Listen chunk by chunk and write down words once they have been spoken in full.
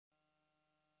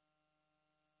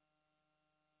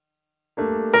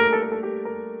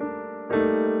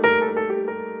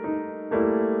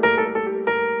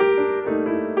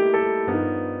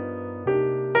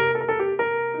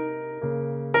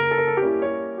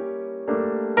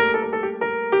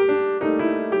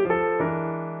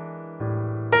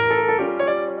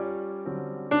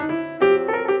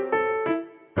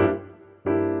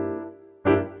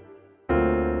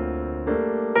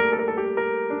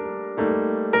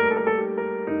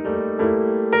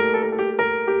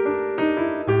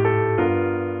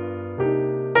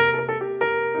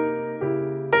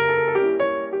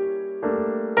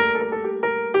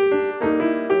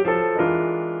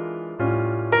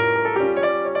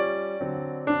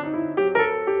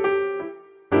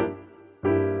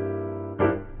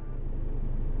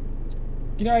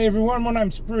G'day everyone, my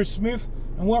name's Bruce Smith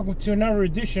and welcome to another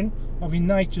edition of In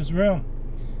Nature's Realm.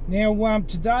 Now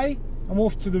today I'm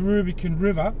off to the Rubicon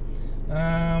River.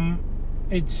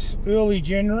 It's early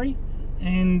January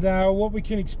and what we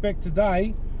can expect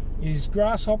today is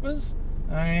grasshoppers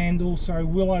and also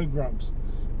willow grubs,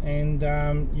 and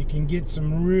you can get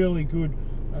some really good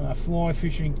fly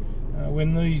fishing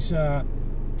when these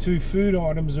two food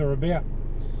items are about.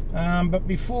 But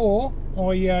before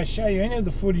I show you any of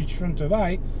the footage from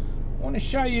today, I want to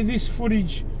show you this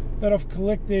footage that I've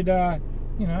collected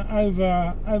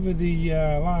over the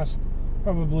last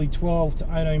probably 12 to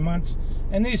 18 months,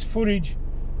 and this footage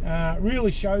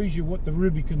really shows you what the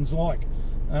Rubicon's like.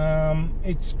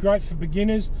 It's great for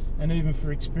beginners and even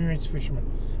for experienced fishermen,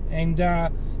 and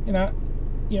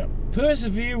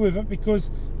persevere with it, because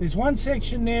there's one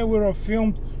section there where I've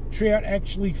filmed trout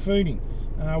actually feeding.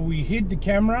 We hid the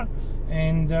camera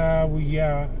and we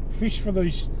fished for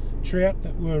these trout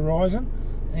that were rising,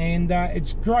 and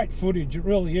it's great footage, it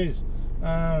really is.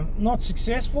 Not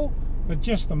successful, but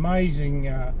just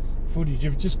amazing footage.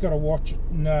 You've just got to watch it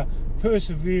and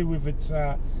persevere with its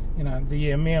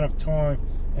the amount of time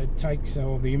it takes,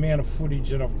 or the amount of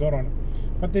footage that I've got on it.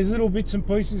 But there's little bits and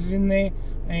pieces in there,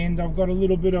 and I've got a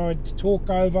little bit to talk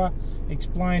over,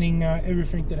 explaining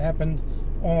everything that happened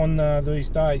on these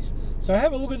days. So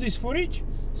have a look at this footage,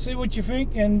 see what you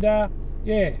think, and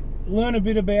yeah, learn a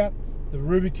bit about the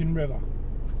Rubicon River.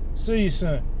 See you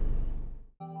soon.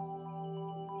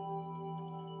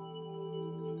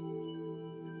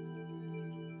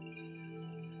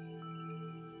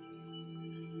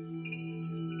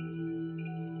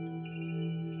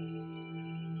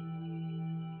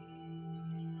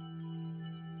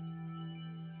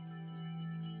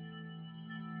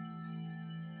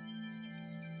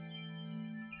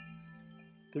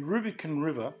 The Rubicon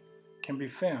River can be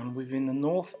found within the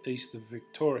northeast of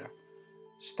Victoria,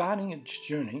 starting its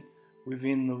journey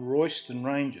within the Royston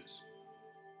Ranges,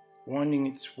 winding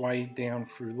its way down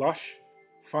through lush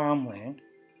farmland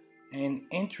and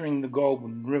entering the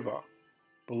Goulburn River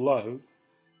below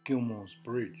Gilmore's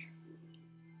Bridge.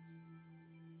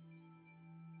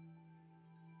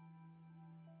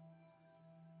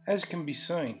 As can be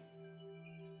seen,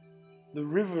 the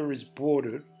river is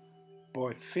bordered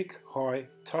by thick, high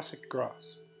tussock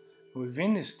grass.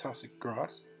 Within this tussock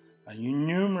grass are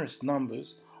numerous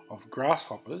numbers of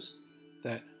grasshoppers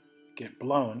that get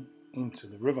blown into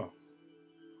the river.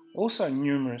 Also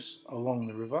numerous along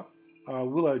the river are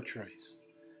willow trees,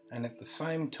 and at the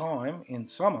same time in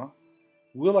summer,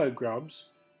 willow grubs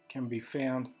can be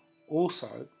found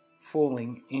also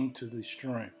falling into the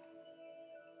stream.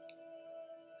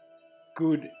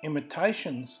 Good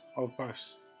imitations of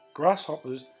both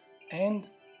grasshoppers and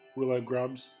willow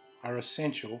grubs are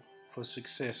essential for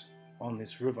success on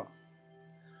this river.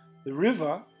 The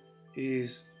river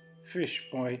is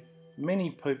fished by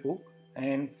many people,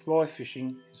 and fly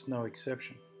fishing is no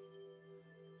exception.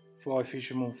 Fly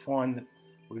fishermen will find that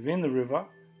within the river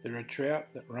there are trout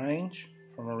that range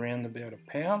from around about a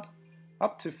pound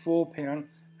up to 4 pound,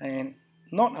 and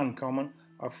not uncommon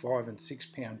are 5 and 6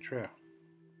 pound trout.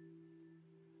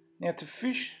 Now, to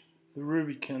fish the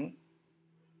Rubicon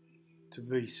to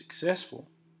be successful,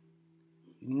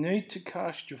 you need to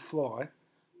cast your fly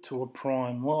to a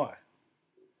prime lie.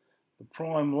 The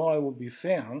prime lie will be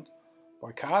found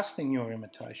by casting your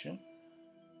imitation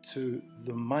to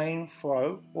the main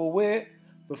flow, or where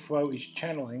the flow is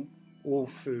channeling all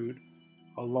food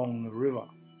along the river.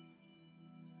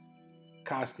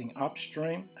 Casting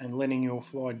upstream and letting your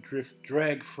fly drift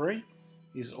drag free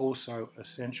is also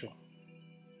essential.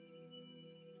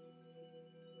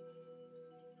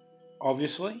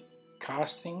 Obviously,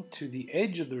 casting to the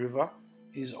edge of the river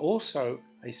is also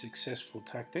a successful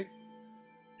tactic,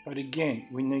 but again,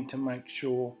 we need to make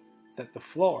sure that the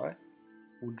fly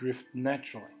will drift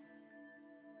naturally.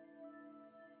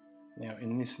 Now,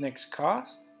 in this next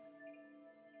cast,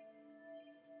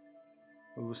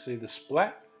 we will see the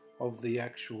splat of the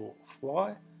actual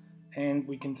fly, and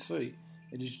we can see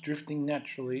it is drifting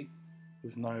naturally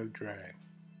with no drag.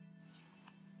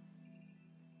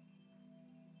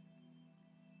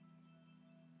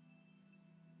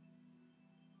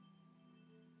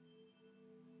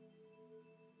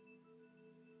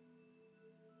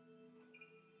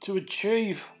 To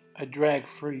achieve a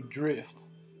drag-free drift,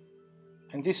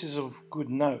 and this is of good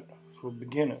note for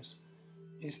beginners,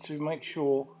 is to make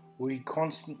sure we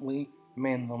constantly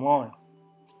mend the line.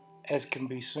 As can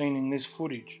be seen in this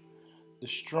footage, the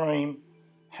stream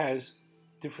has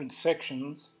different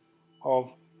sections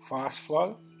of fast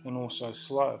flow and also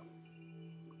slow.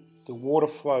 The water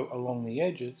flow along the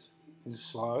edges is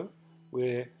slow,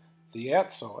 where the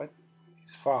outside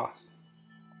is fast.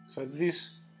 So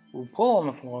this will pull on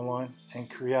the fly line and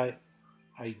create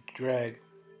a drag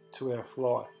to our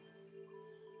fly.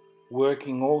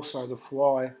 Working also the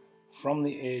fly from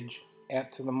the edge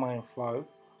out to the main flow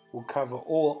will cover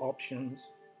all options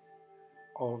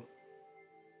of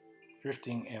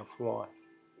drifting our fly.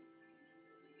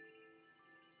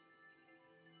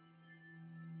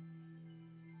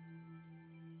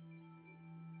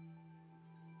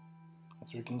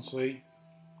 As we can see,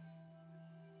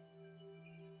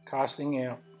 casting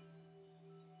out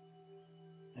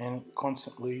and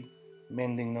constantly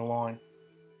mending the line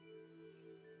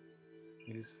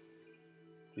is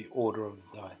the order of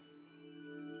the day.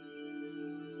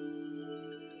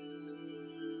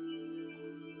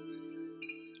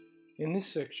 In this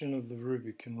section of the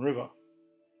Rubicon River,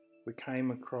 we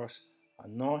came across a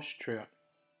nice trout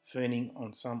feeding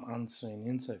on some unseen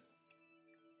insect.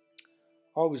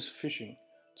 I was fishing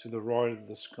to the right of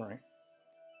the screen,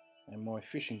 and my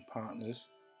fishing partners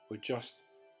were just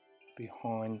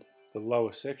behind the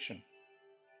lower section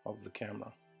of the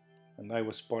camera, and they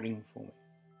were spotting for me.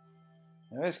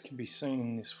 Now, as can be seen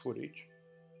in this footage,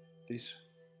 this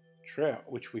trout,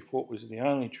 which we thought was the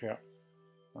only trout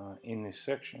in this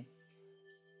section,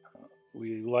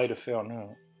 we later found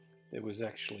out there was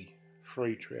actually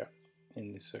 3 trout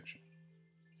in this section.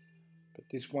 But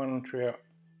this one trout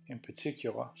in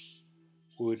particular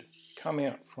would come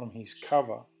out from his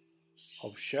cover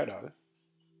of shadow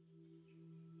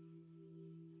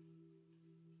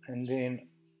and then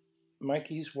make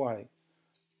his way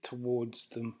towards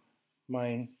the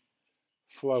main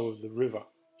flow of the river,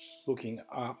 looking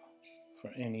up for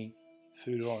any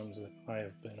food items that may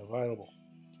have been available.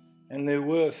 And there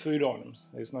were food items,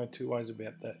 there's no two ways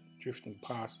about that, drifting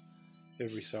past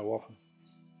every so often.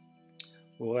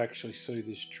 We'll actually see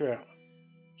this trout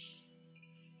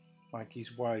make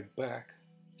his way back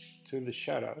to the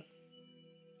shadow,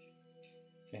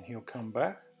 and he'll come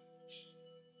back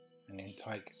and then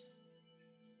take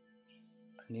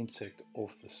an insect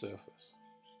off the surface.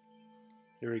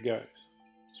 Here he goes,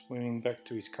 swimming back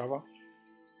to his cover.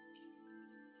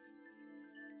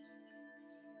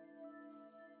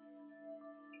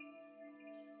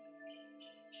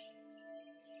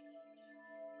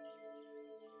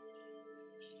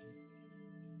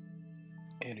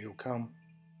 And he'll come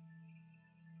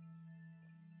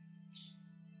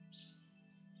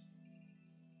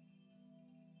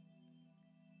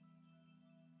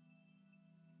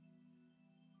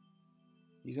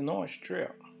he's a nice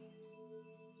trout,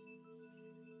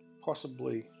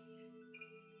 possibly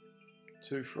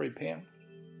 2-3 pound.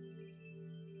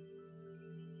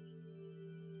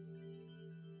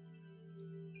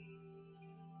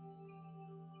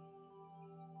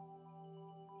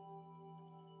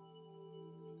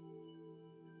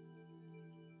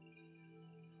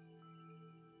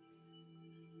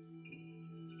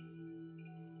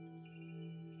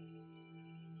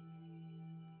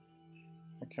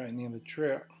 Okay, now the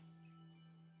trout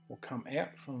will come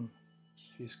out from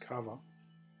his cover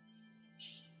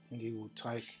and he will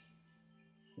take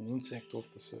an insect off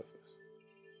the surface.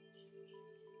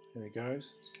 There he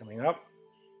goes, it's coming up,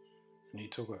 and he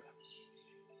took it.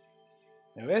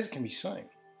 Now, as can be seen,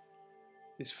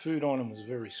 this food item was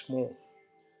very small.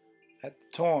 At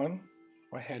the time,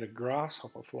 I had a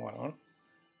grasshopper fly on,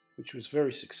 which was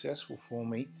very successful for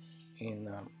me in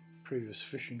previous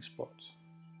fishing spots.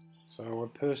 So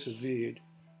I persevered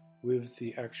with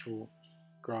the actual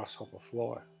grasshopper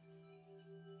fly.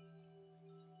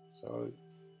 So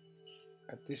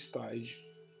at this stage,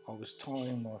 I was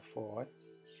tying my fly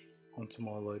onto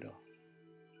my leader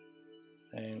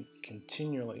and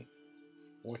continually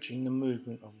watching the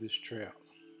movement of this trout.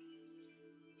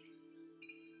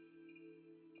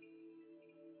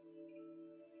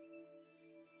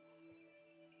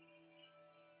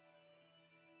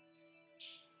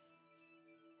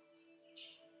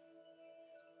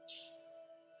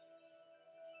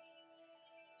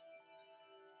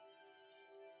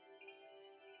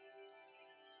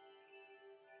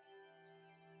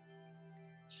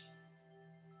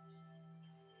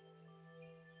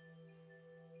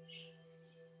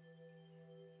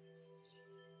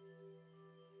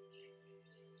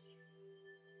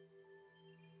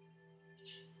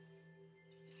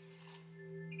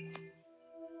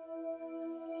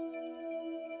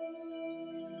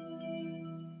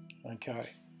 Okay.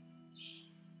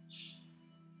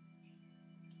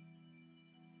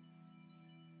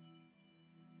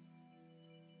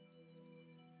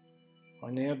 I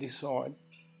now decide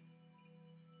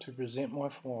to present my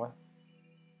fly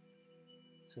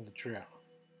to the trout.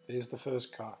 There's the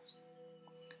first cast.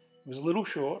 It was a little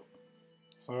short,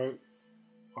 so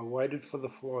I waited for the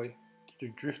fly to to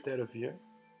drift out of view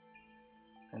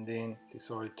and then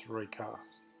decided to recast.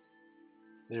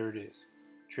 There it is.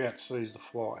 Trout sees the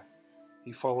fly.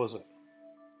 He follows it.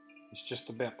 He's just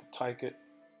about to take it.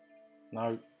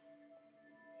 No,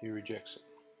 he rejects it.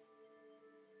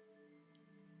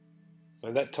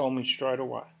 So that told me straight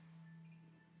away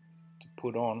to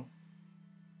put on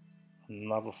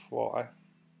another fly,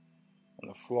 and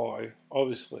the fly,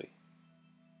 obviously,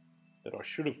 that I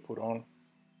should have put on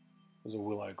was a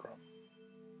willow grub.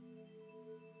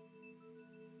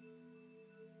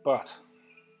 But,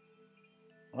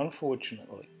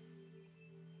 unfortunately,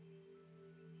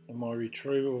 in my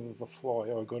retrieval of the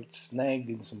fly, I got snagged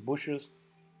in some bushes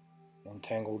and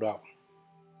tangled up.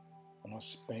 And I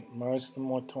spent most of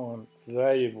my time,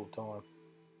 valuable time,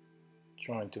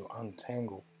 trying to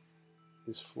untangle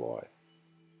this fly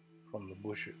from the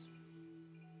bushes.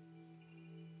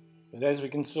 But as we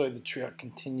can see, the trout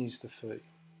continues to feed.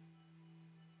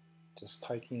 Just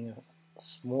taking a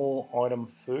small item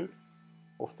of food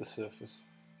off the surface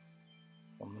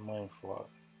from the main flow.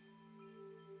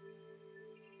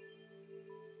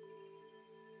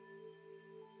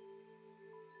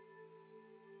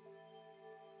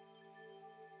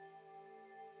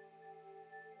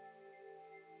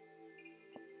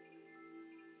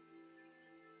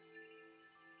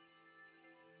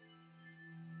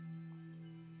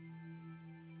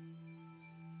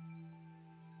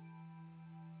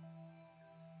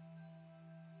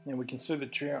 Now we can see the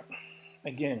trout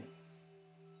again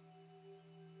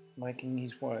making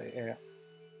his way out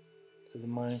to the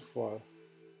main flow,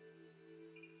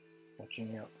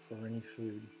 watching out for any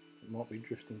food that might be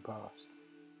drifting past.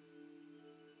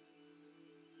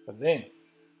 But then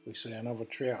we see another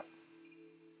trout,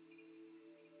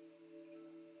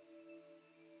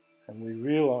 and we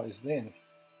realise then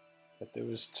that there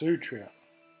was 2 trout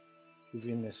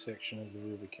within this section of the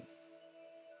Rubicon,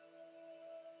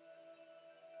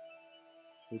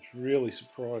 which really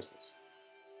surprised us.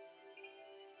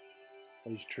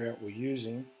 These trout were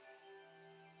using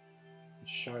the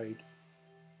shade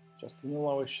just in the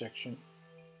lower section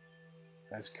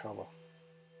as cover.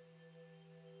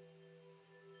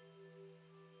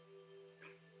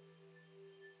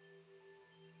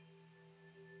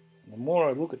 And the more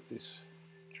I look at this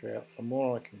trout, the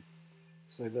more I can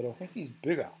see that I think he's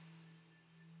bigger,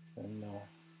 and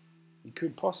he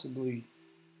could possibly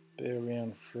be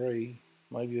around 3,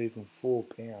 maybe even 4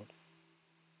 pound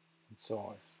in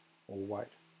size or weight.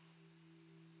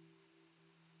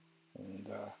 And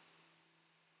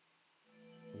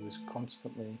he was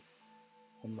constantly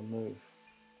on the move.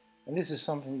 And this is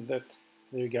something that,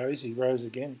 there he goes, he rose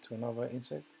again to another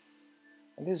insect.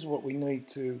 And this is what we need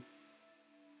to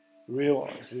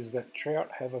realise, is that trout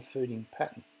have a feeding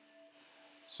pattern.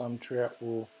 Some trout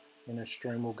will, in a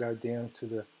stream, will go down to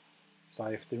the,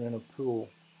 say if they're in a pool,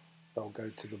 they'll go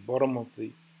to the bottom of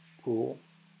the pool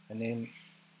and then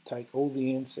take all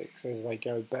the insects as they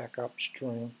go back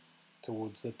upstream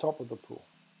towards the top of the pool.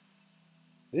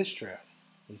 This trout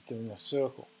is doing a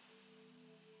circle,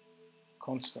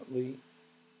 constantly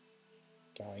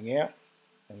going out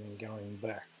and then going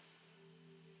back.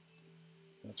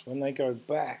 And it's when they go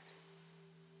back,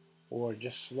 or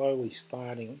just slowly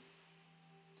starting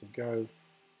to go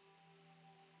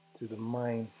to the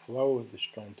main flow of the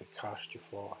stream to cast your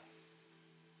fly,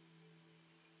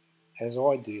 as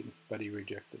I did, but he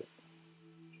rejected it.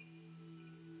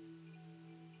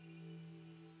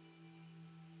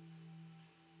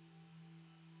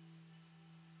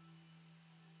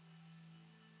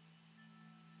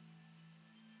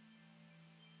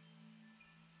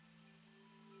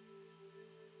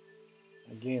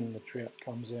 Again, the trout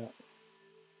comes out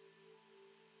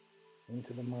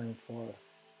into the main flow.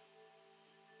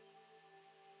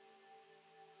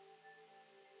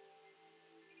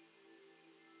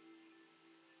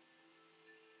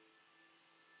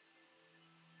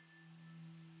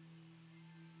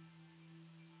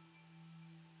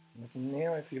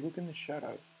 Now if you look in the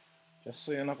shadow, just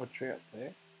see another trout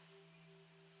there,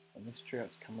 and this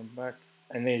trout's coming back,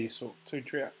 and there you saw 2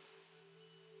 trout,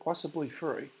 possibly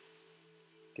 3,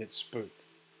 get spooked.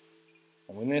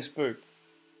 And when they're spooked,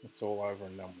 it's all over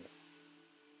and done with.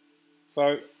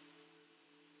 So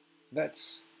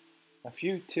that's a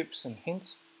few tips and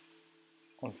hints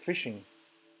on fishing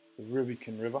the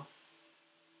Rubicon River.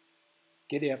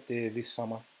 Get out there this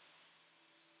summer.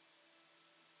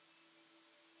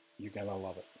 You're going to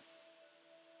love it.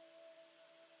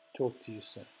 Talk to you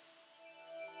soon.